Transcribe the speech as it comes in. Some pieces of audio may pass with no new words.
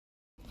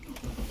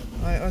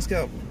Alright, let's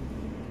go.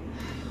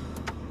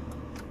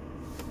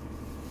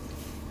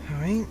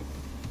 Alright.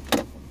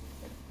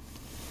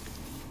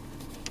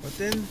 But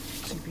then,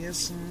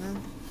 GPS and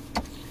then...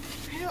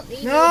 I don't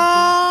need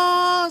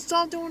No!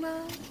 Stop doing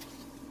that!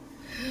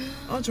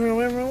 I'll turn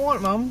whatever I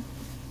want, Mom.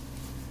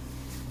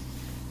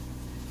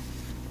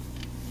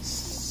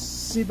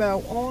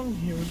 Seatbelt on,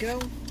 here we go.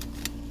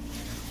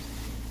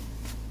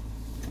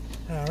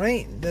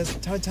 Alright, that's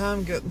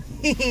time good.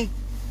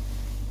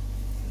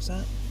 What's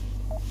that?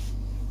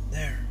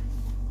 There.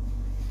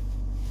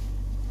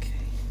 Okay.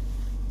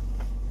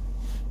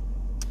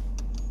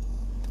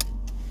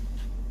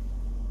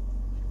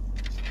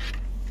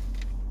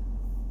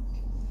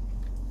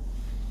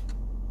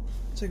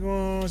 Take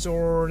one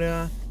sword.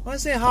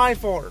 Let's say hi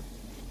for.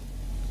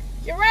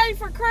 You ready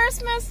for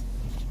Christmas?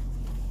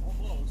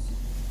 Almost.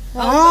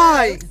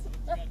 Hi!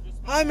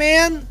 Hi,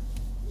 man!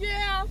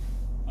 Yeah.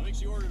 I think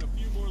she ordered a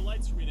few more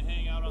lights for me to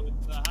hang out on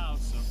the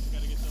house, so we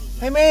gotta get those.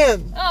 Hey,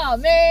 man! Oh,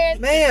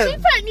 man. Man.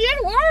 She's putting you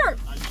to work.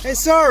 Hey,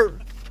 sir!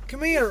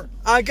 Come here.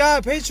 I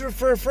got a picture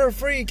for a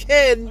free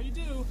kid. Oh, you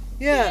do?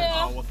 Yeah. Yeah.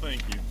 Oh, well,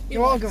 thank you.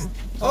 You're welcome.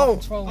 Oh,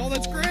 Oh,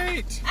 that's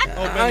great. I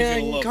Oh,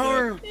 Benny's gonna love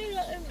color. that.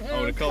 Yeah,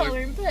 Oh, the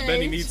coloring page.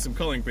 Benny needs some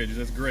coloring pages.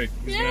 That's great.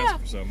 He's gonna Yeah. ask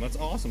for some. That's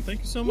awesome.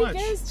 Thank you so He much.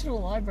 goes to the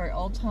library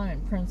all the time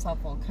and prints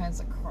up all kinds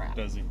of crap.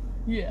 Does he?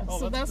 Yeah, Oh,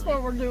 so that's that's great.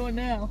 what we're doing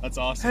now. That's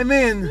awesome. Hey,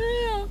 man.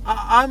 Yeah.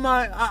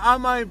 I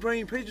might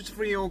bring pictures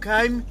for you,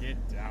 okay?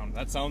 Get down.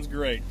 That sounds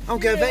great.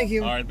 Okay, Yeah. thank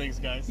you. All right, thanks,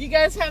 guys. You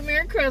guys have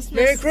Merry Christmas.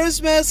 Merry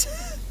Christmas.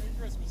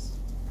 Merry Christmas.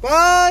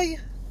 Bye.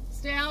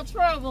 Stay out of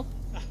trouble.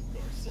 Of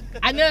course.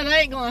 I know that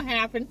ain't gonna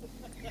happen.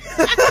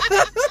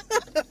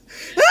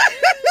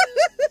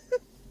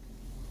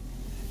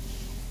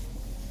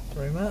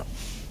 Bring him up.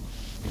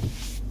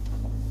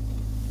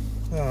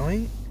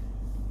 Alright.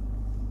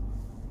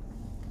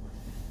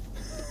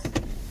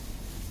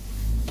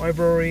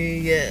 Library,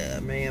 yeah,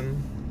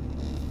 man.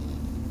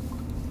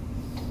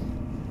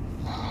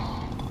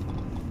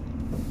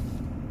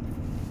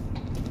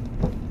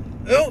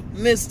 Oh,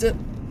 missed it.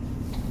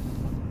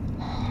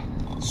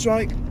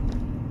 Strike.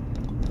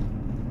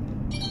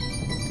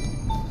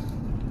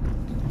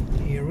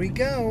 Here we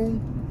go.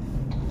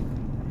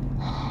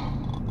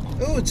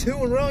 Oh, 2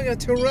 in a row. I got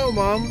 2 in a row,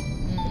 Mom.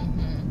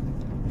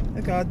 Mm-hmm.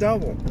 I got a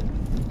double.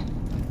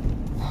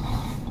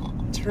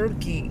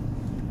 Turkey.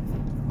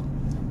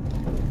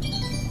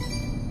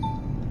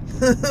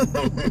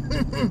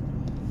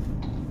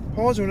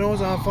 Paul's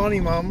knows I'm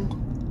funny, Mom.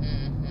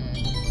 Mm-hmm.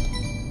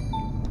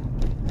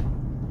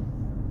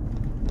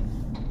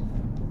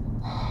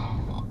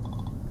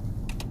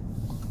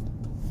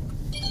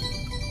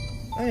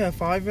 I got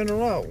 5 in a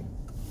row.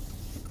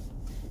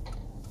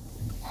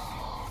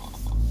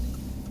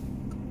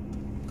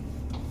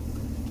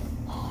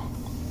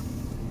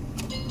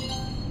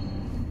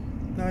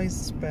 Nice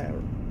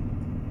sparrow.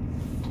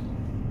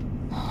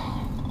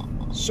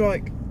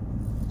 Strike.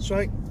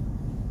 Strike.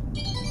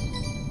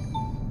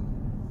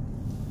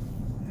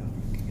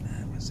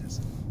 What's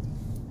this?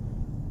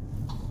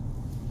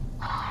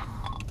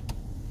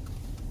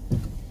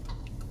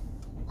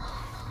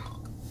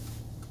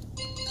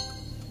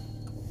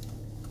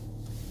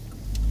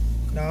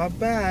 Not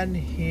bad.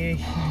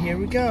 Here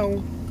we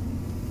go.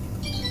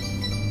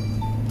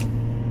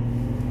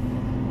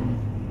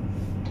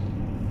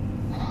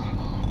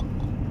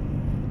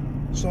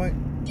 Strike.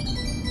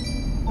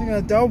 I got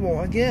a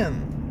double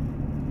again.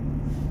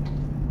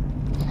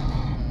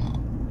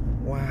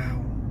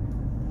 Wow.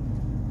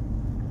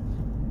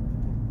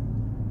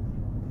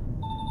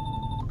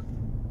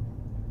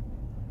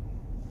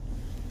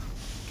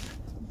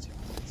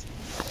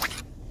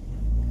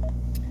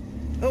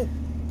 Oh.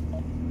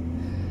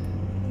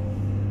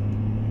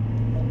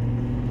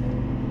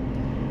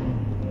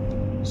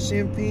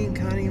 Champaign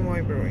County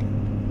Library.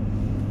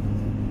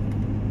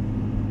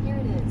 Here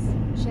it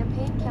is,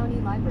 Champaign County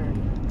Library.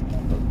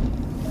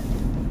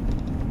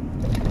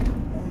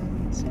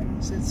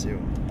 1062.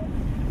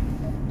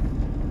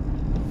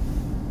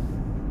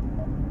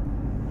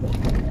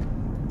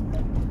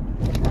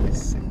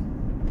 Let's see.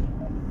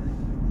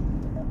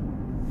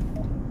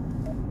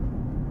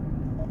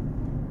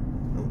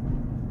 Oh.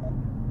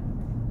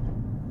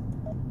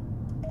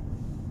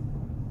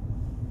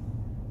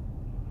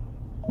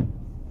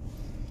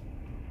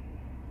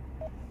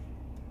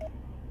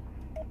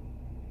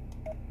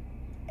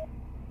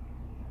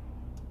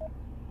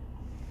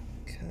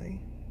 Okay.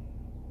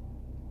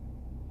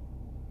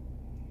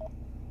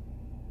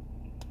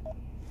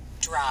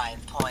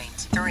 Drive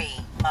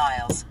 0.3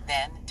 miles,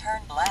 then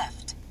turn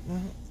left.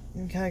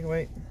 Okay,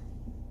 wait.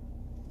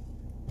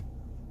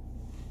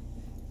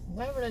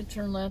 Why would I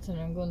turn left and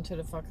I'm going to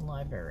the fucking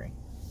library?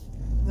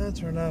 Now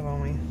turn up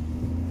on me.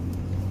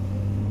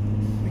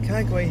 We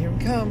can't wait. Here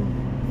we come.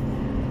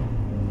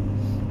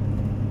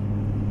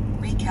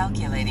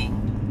 Recalculating.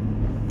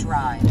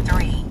 Drive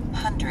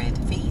 300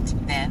 feet,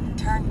 then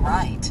turn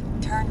right.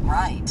 Turn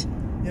right.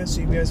 Yes,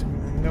 you guys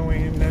know how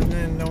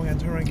to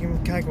turn right. Give me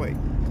calculate.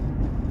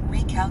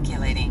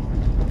 Recalculating.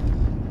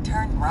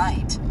 Turn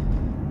right.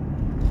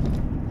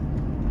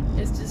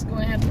 It's just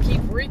going to have to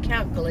keep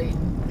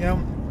recalculating. Yep.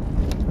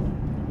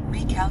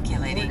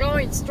 Recalculating. We're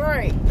going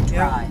straight.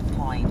 Drive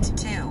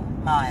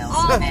 0.2 miles.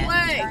 All the then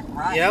way. turn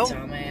right. Yep.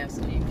 Dumbass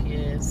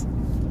GPS.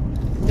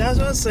 That's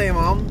what I say,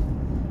 Mom.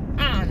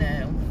 I don't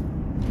know.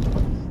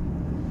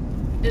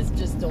 It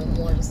just don't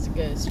want us to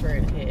go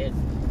straight ahead.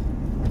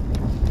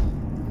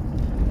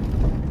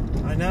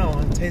 I know.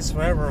 It takes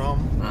forever,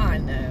 Mom. I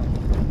know.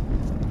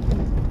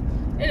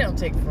 It don't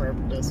take forever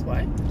this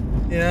way.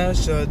 Yeah, it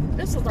should.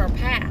 This is our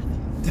path.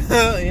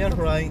 Yeah,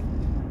 right.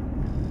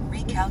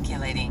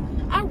 Recalculating.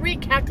 I'll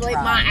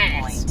recalculate my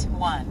ass. 0.1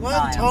 Well, I'm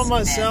miles. telling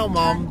myself, then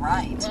Mom. Turn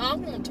right. Well,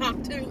 I'm going to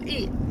talk to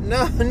it.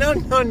 No.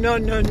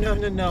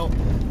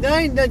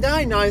 That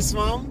ain't nice,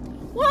 Mom.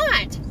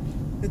 What?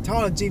 The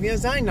tall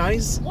GPS, that ain't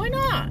nice. Why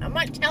not? I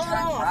might tell it Turn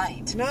off.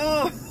 right.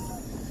 No.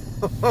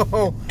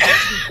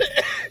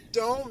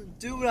 Don't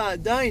do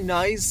that. That ain't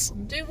nice.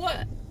 Do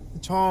what? The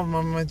tall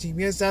on my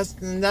GPS,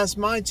 that's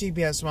my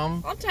GPS,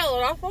 Mom. I'll tell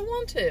it off if I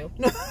want to.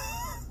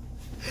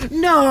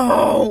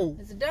 No.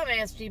 It's a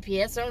dumbass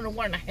GPS. I don't know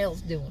what in the hell it's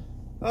doing.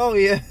 Oh,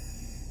 yeah.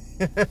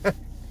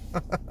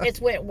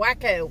 It's went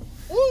wacko.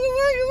 Woogie,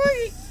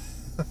 woogie,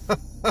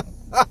 woogie.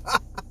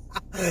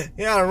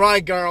 Yeah,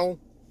 right, girl.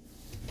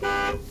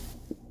 What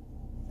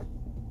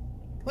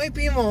are you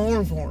being my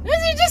horn for?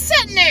 Is he just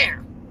sitting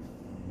there?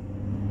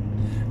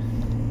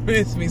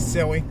 It's me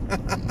silly.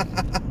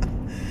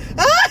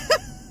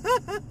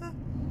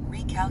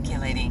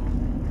 Recalculating.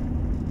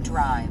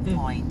 Drive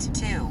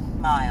 0.2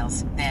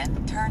 miles.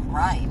 Then turn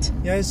right.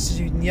 Yes,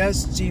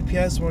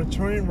 GPS. We're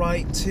turning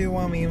right to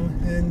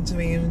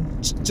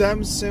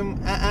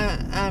Jemison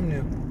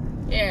Avenue.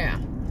 Yeah.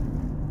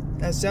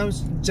 That's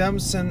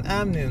Jemison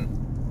Avenue.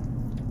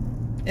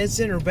 It's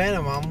in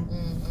Urbana, Mom.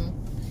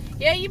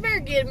 Yeah, you better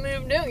get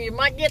moved on. You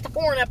might get the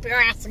horn up your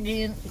ass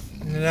again.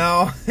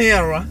 No, yeah,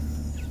 right.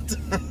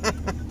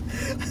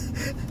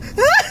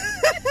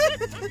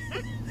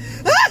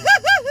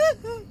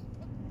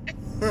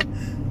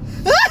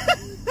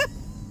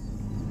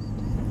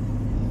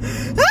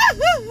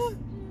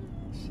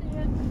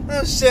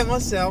 Oh shit,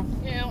 myself.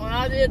 Yeah, well,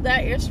 I did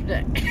that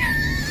yesterday.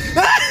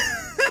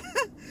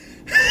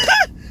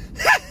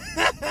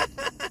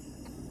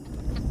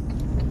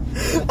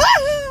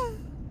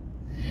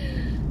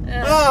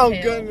 Oh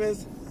hell.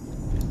 goodness.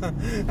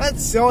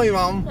 That's silly,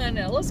 Mom. I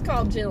know. Let's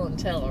call Jill and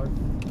tell her.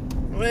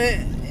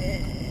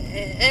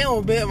 A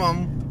little bit,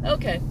 Mom.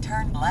 Okay.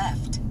 Turn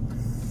left.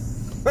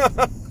 All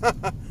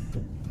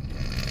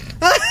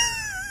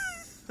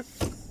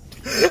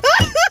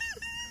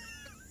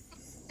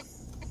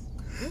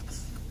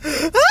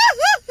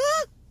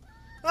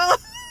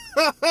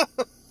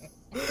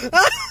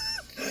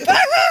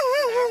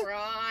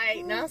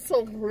right. Not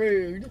so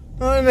rude.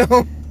 I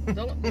know. You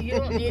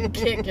don't need to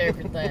kick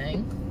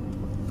everything.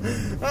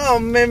 Oh,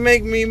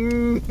 makes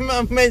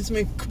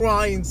me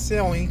cry and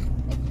silly.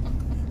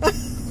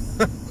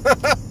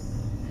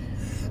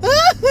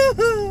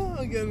 Oh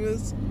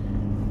goodness.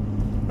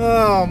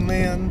 Oh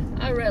man.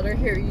 I'd rather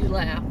hear you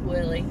laugh,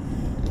 Willie.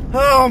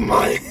 Oh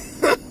my.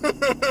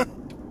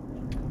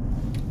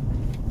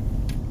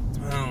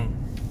 Oh.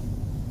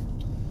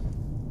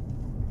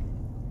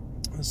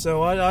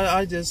 So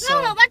I just.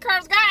 No, that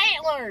car's got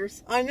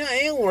antlers. I know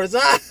antlers.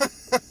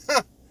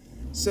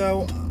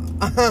 So.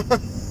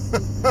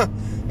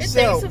 It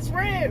thinks it's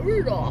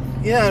Rudolph.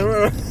 Yeah.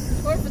 Or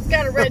if it's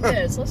got a red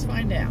nose. Let's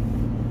find out.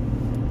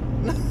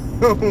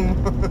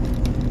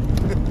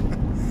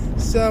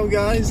 So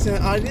guys,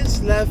 I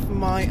just left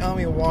my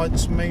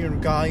watch maker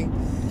guy.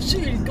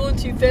 Shoot, he's going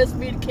too fast for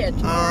me to catch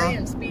him. I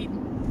am speeding.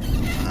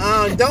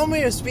 Don't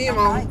make a speed,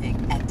 Mom.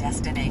 Arriving at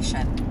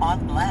destination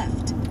on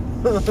left.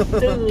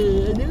 I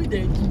knew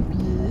that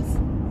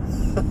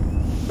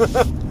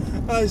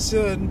GPS. I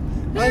should.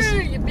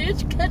 Hey, you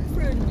bitch, cut in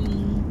front of me.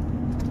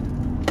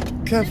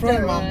 Cut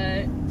from Mom.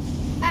 Alright.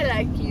 I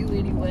like you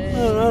anyway.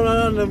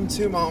 No, them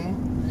too,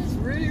 Mom. There's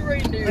Rudy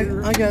right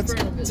there. I got in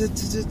front of us.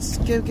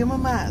 to give him a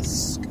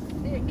mask.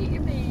 Yeah, get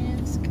your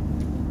mask.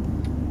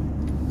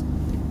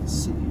 Let's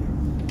see here.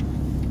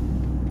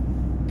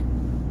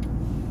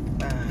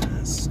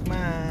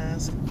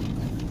 Mask.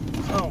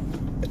 Oh,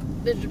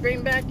 Did you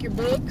bring back your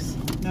books?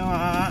 no,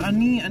 I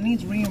need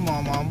to read them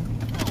all, Mom.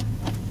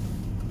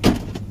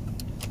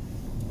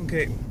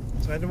 Okay,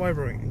 so I had to wipe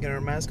her. Get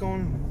our mask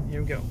on.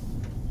 Here we go.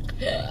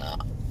 Yeah.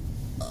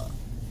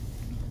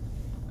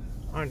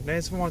 Alright,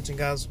 thanks for watching,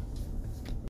 guys.